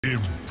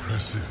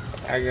Impressive.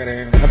 I got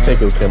in. I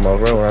think it came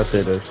out right when I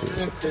said that shit.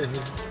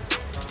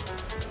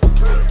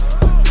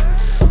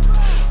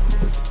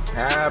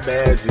 How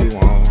bad you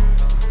want?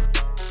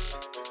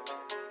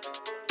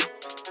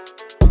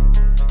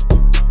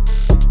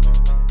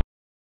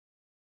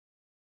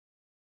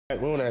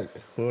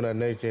 We on that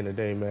next gen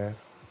today, man.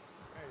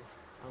 Hey,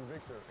 I'm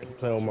Victor. I'm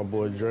playing with my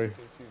boy Dre.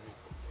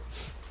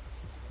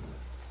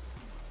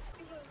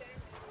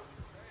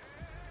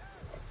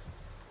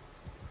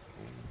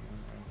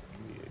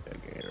 Yeah, that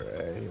game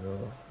right, you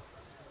know.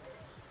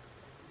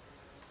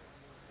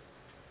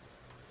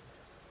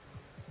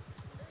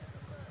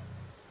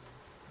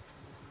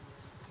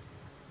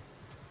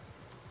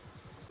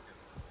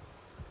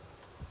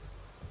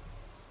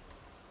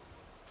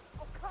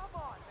 Oh, come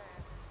on,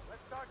 man.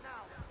 Let's start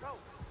now. Go.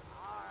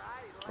 All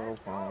right. So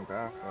phone,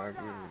 God, so I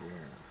give it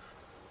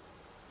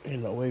in.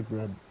 Ain't no way,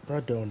 bro.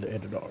 Bro, done the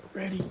edit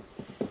already.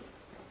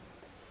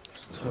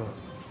 It's tough.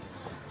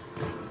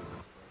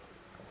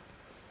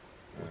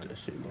 What that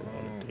shit going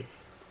on today?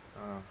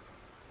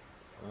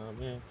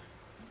 Man,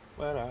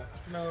 but I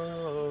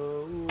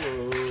know.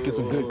 Get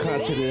some good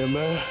content in,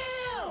 man.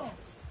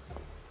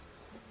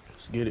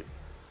 Let's get it.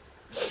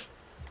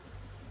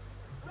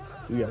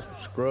 We got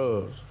some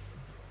scrubs.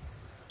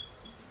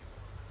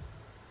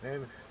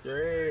 And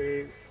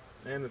straight,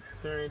 and the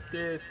turn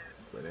kiss,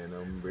 but ain't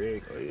no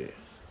break. Oh, yeah.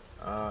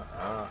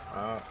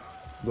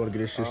 We're gonna get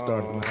this shit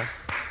started, man.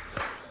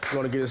 We're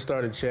gonna get it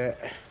started,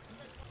 chat.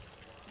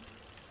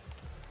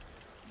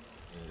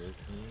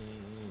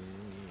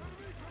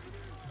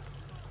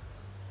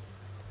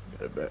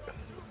 Got it back.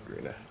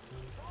 Green eye.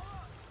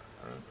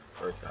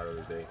 First shot of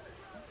the day.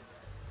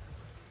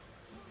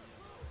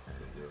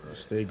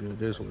 Stay good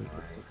this week.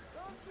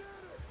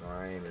 So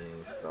I ain't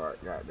even start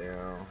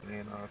goddamn,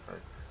 you know,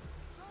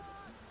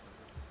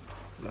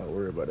 Not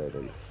worried about that,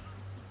 though.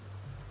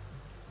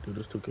 Do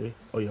this 2K.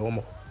 Oh, yeah, one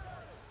more.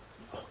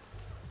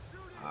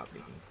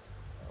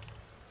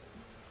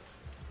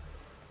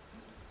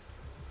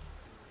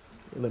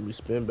 Let me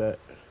spin back.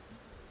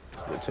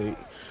 Let's take.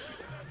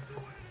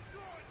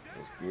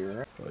 Let's get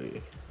it. Oh,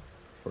 yeah.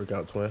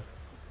 Workout twin.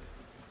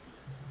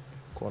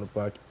 Corner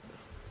pocket.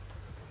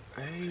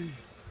 Hey.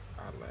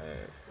 I laughed,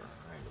 bro.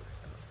 I ain't gonna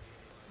stop.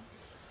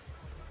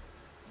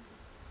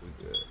 We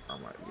good. I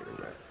might get it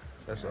back.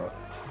 That's all.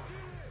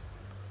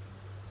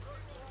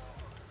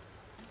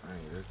 I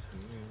ain't listening.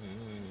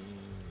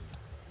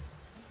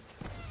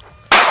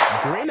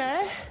 Green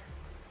eye.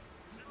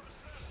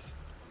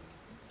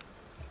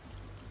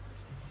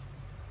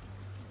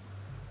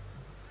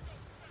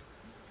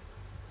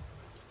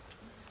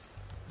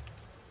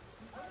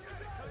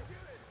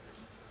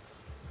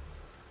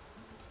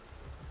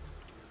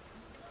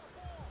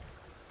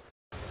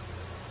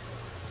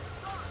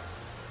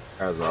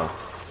 That's all.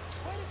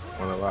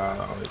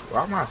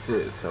 Why my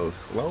shit so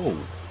slow?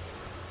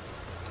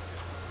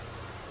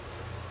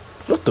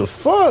 What the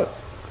fuck?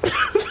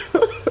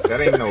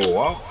 That ain't no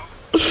walk.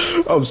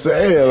 I'm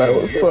saying, like,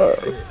 what the fuck?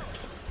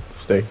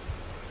 Stay.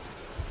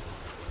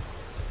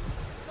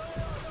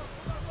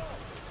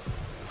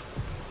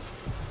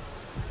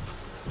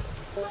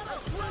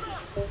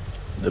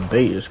 The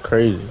bait is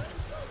crazy.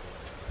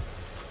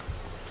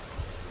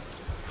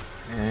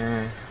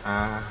 And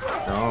I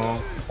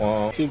don't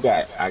want you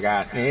got. I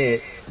got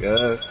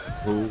niggas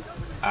who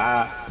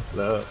I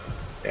love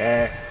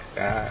that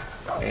guy.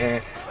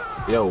 And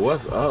yo,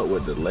 what's up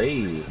with the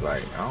ladies?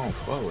 Like, I don't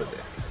fuck with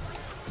that.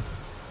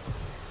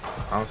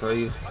 I'm so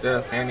used to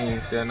stuff, ain't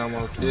even said no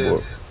more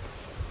shit.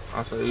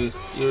 I'm so used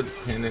to you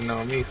depending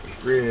on me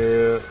for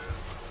real.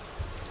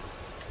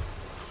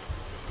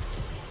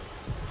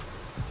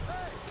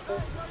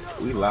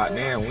 We locked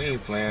in, we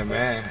ain't playing,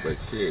 man. But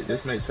shit,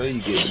 just make sure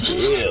you get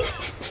big.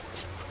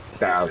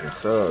 1,000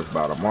 subs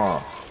by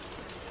tomorrow.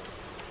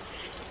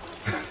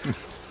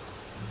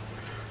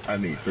 I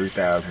need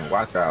 3,000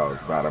 watch hours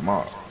by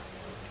tomorrow.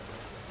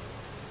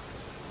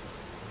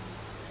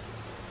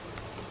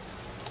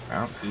 I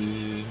don't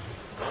see.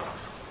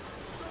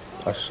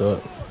 I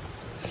suck.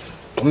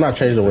 I'm not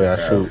changing the way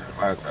I shoot.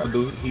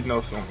 Dude, he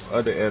knows some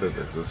other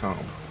editors or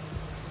something.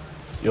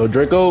 Yo,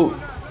 Draco.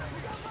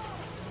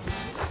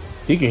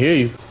 He can hear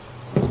you.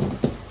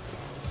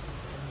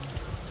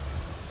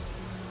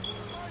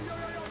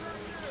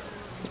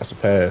 That's a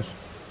pass.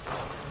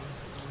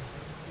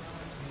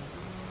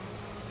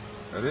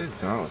 This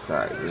jump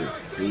shot is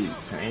deep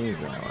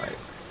changing, like.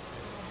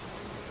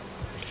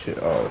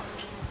 Shit off.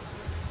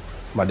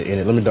 I'm about to end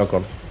it. Let me dunk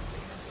on him.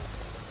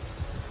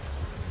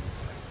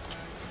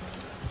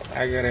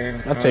 I got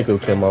in. I think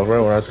it came off right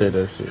when I said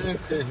that shit.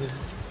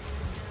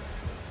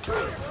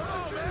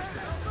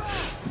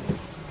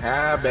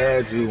 How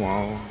bad you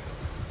want?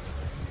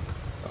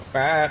 How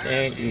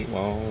bad you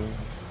want?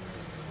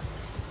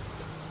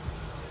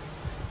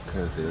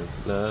 Cause it's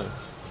love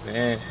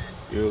and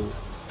you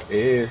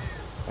is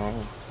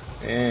on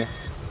and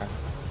I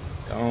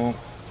don't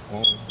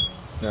want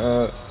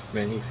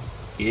nothing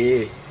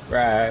get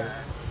right.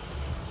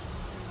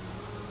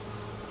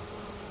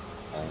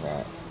 I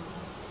got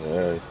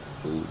just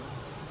food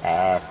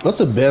Ah, What's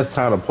the best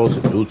time to post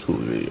a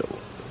YouTube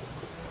video?